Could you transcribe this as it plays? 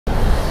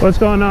What's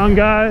going on,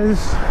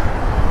 guys?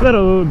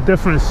 Little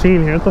different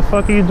scene here. What the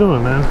fuck are you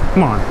doing, man?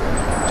 Come on,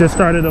 just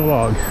started a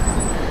vlog.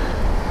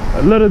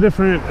 A little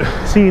different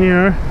scene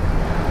here.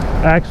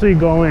 Actually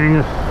going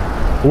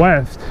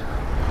west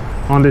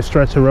on this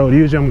stretch of road.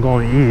 Usually I'm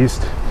going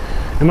east.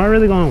 Am I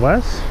really going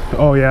west?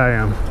 Oh yeah, I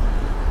am.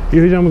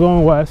 Usually I'm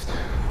going west.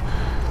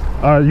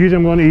 Usually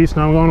I'm going east,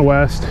 now I'm going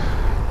west.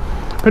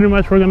 Pretty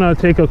much we're gonna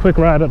take a quick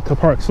ride up to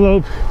Park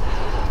Slope.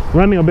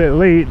 Running a bit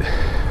late.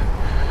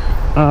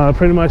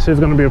 Pretty much there's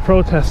gonna be a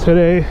protest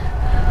today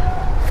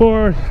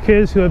for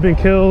kids who have been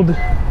killed.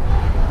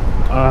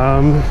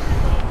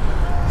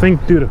 I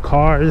think due to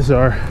cars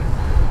or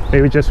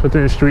maybe just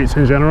within the streets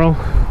in general,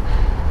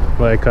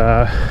 like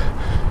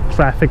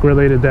traffic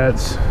related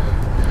deaths.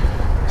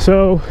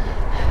 So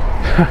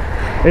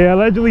it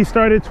allegedly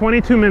started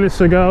 22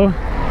 minutes ago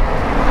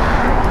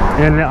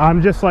and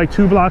I'm just like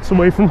 2 blocks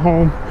away from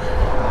home.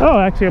 Oh,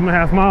 actually I'm a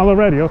half mile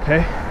already.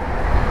 Okay,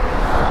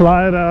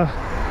 a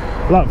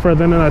lot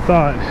further than I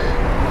thought.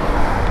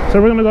 So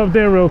we're gonna go up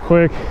there real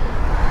quick.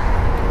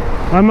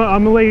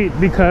 I'm late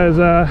because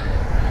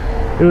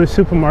it was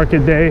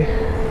supermarket day.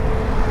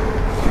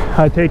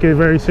 I take it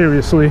very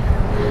seriously.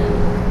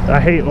 I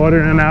hate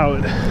ordering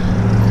out,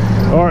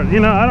 or you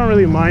know, I don't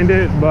really mind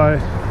it, but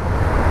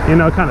you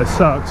know, it kind of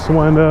sucks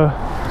when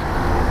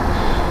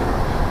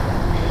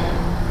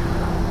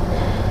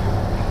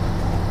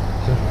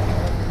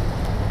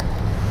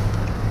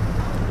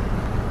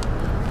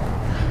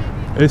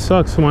it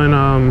sucks when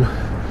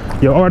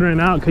you're ordering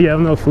out because you have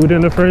no food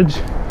in the fridge,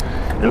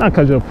 and not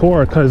because you're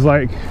poor, because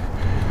like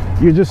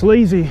you're just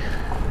lazy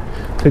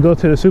to go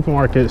to the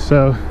supermarket.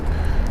 So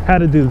had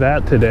to do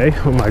that today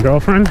with my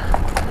girlfriend,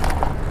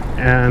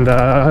 and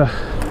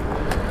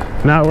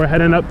now we're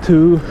heading up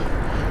to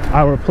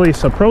our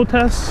place of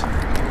protest.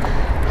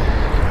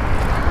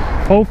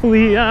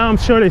 Hopefully, I'm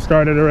sure they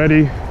started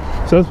already.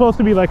 So it's supposed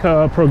to be like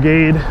a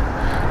brigade,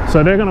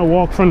 so they're gonna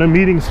walk from the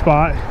meeting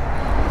spot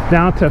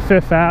down to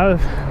 5th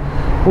Ave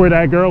where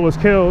that girl was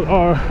killed,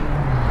 or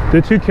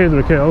the 2 kids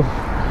were killed.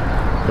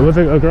 It was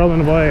a girl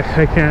and a boy.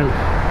 I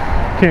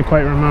can't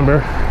quite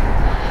remember,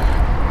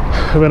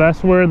 but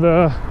that's where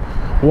the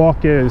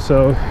walk is.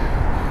 So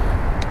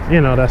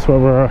you know, that's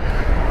what we're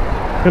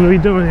gonna be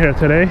doing here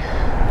today.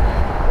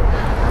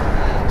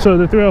 So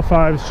the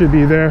 305 should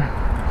be there,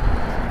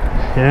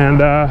 and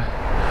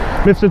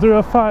Mr.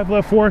 305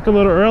 left work a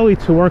little early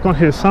to work on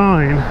his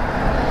sign,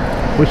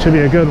 which should be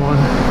a good one.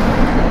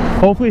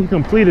 Hopefully he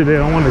completed it.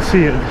 I want to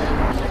see it.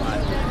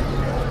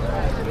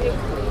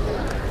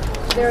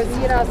 There's,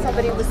 you know,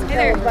 somebody was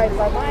killed right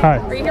by mine. Hi.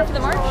 Are you here for the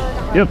march?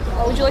 Yep.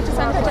 Would you like to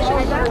sign a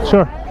petition?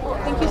 Sure.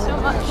 Thank you so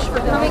much for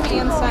coming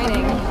and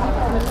signing.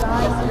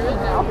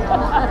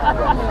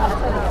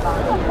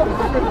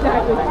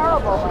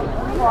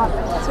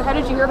 So how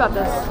did you hear about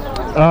this?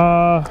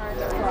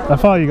 I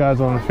follow you guys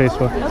on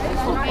Facebook.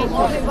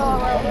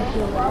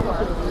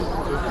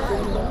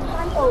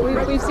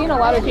 We've seen a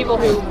lot of people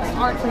who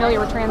aren't familiar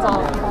with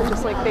Transall,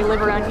 just like they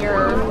live around here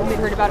or they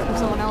heard about it from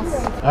someone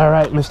else. All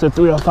right, Mr.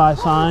 305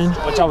 sign.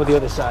 Watch out with the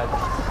other side.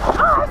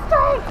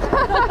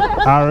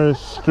 Our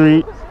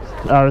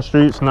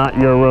street's not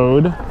your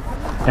road.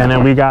 And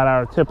then we got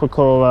our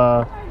typical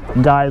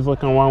guys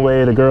looking one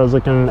way, the girls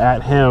looking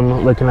at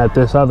him, looking at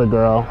this other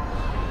girl.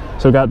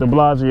 So we got de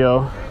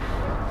Blasio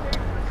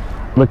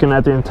looking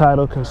at the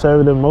entitled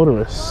conservative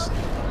motorists.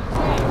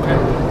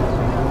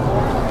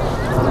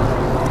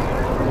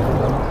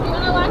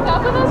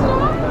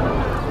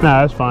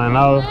 Nah, that's fine.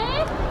 I'll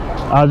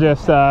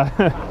just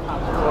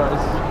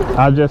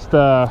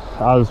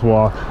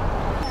walk.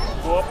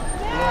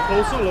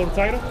 Closer, a little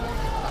tighter.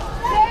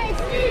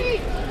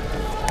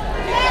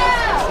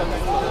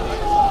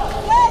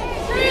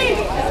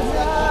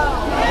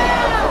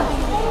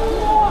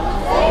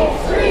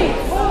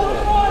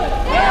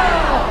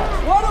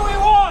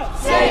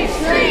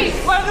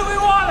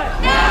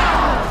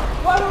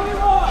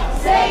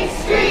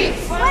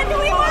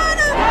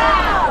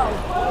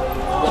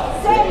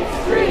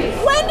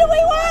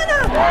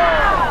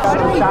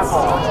 The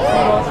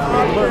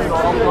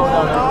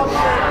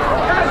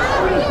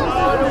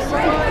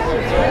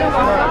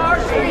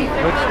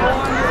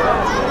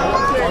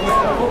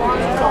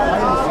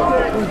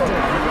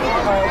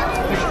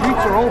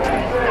streets are open.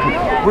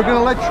 We're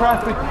gonna let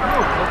traffic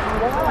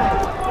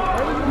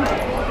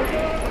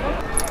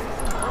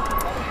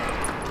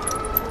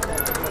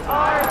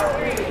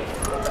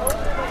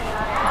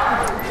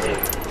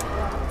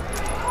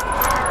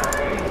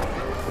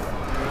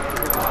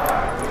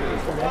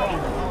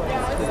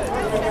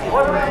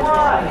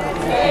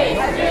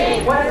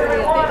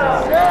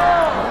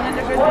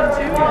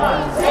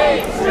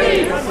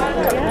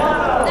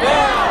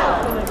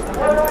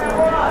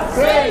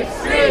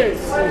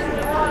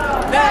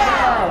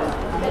Now!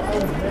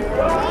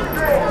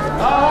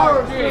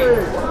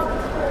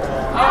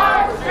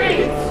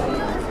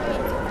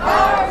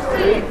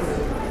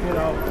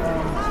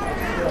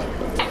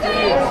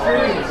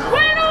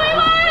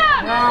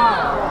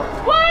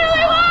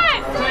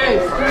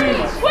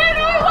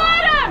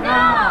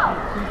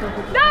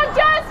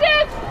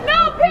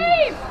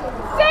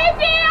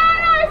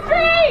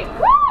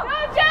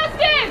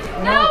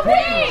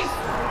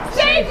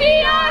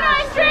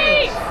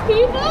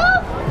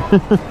 Okay,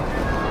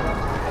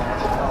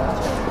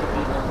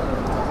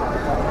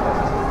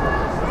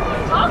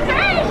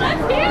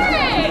 let's hear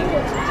it.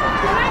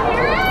 Can I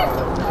hear it?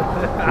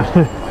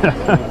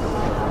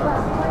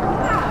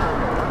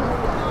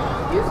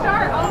 You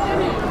start, I'll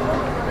finish.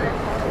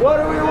 What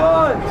do we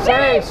want?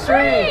 Safe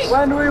streets.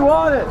 When do we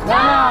want it?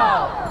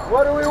 Now.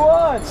 What do we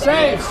want?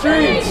 Safe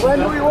streets. When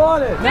do we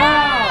want it?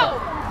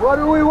 Now. What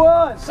do we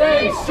want?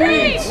 Safe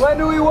streets. When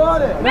do we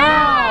want it?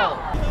 Now.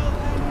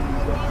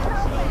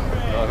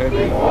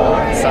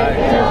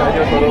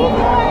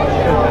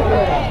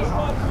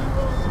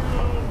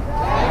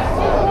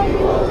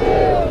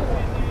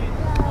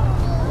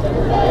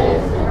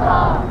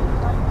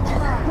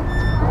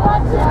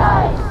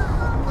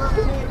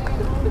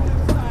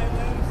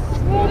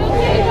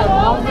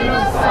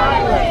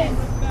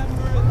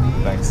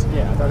 Thanks.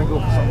 Yeah, I gotta go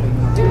for something.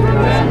 To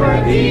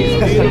remember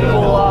these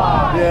beautiful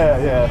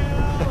lives. Yeah.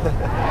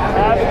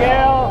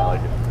 Abigail.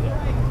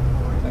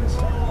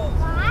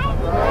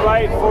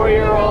 Right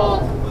 4-year-old.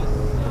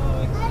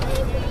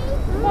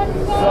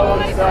 So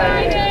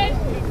excited.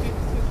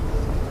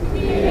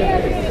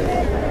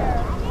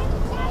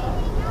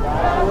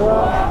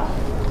 Joshua.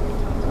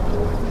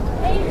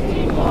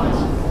 18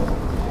 months.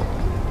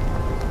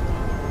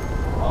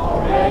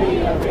 Already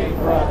a big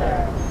brother.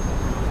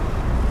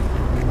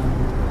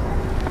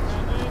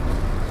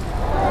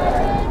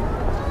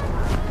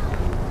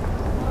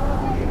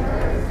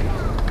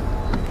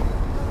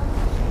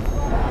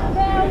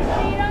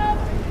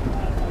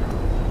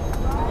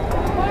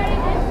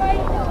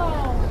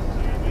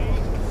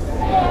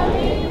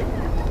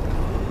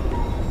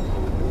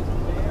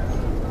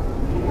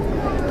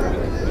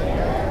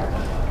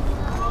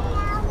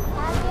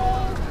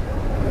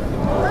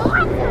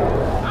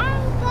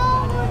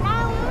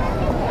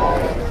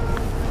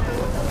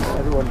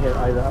 Everyone here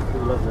either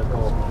absolutely loves it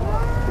or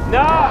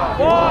Not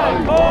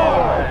one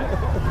more!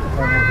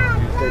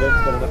 they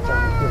don't spend enough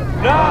time with it.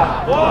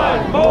 Not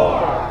one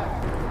more!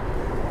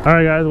 All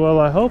right, guys. Well,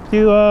 I hope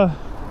you, I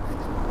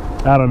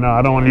don't know.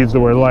 I don't want to use the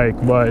word like,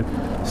 but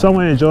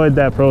someone enjoyed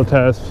that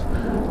protest.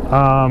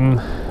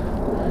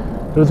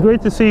 It was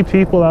great to see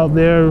people out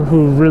there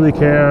who really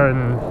care,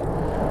 and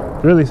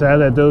really sad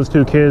that those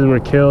 2 kids were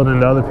killed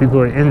and the other people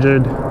were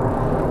injured.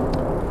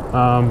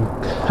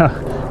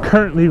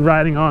 Currently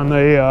riding on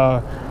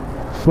a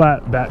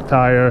flat back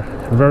tire,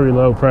 very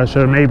low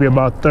pressure, maybe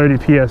about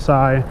 30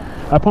 psi.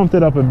 I pumped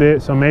it up a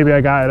bit, so maybe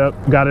I got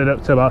it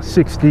up to about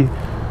 60.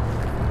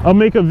 I'll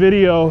make a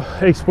video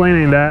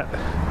explaining that.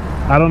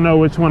 I don't know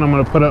which one I'm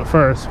going to put up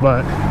first,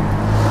 but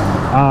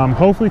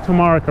hopefully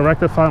tomorrow I can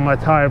rectify my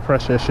tire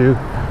pressure issue.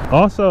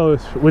 Also,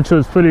 which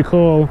was pretty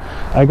cool,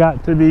 I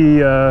got to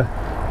be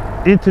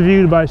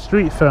interviewed by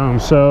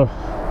Streetfilms, so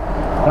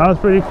that was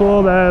pretty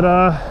cool. That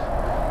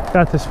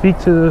got to speak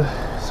to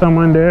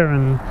someone there,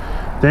 and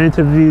they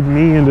interviewed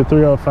me in the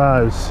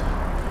 305s.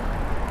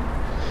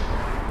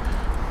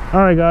 All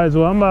right, guys.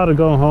 Well, I'm about to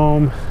go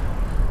home.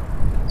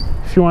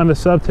 If you want to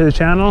sub to the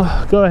channel,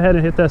 go ahead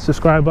and hit that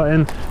subscribe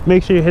button.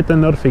 Make sure you hit the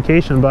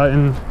notification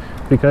button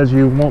because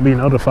you won't be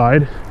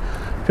notified.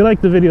 If you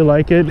like the video,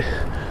 like it.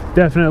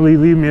 Definitely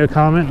leave me a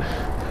comment,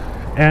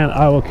 and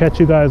I will catch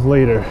you guys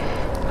later.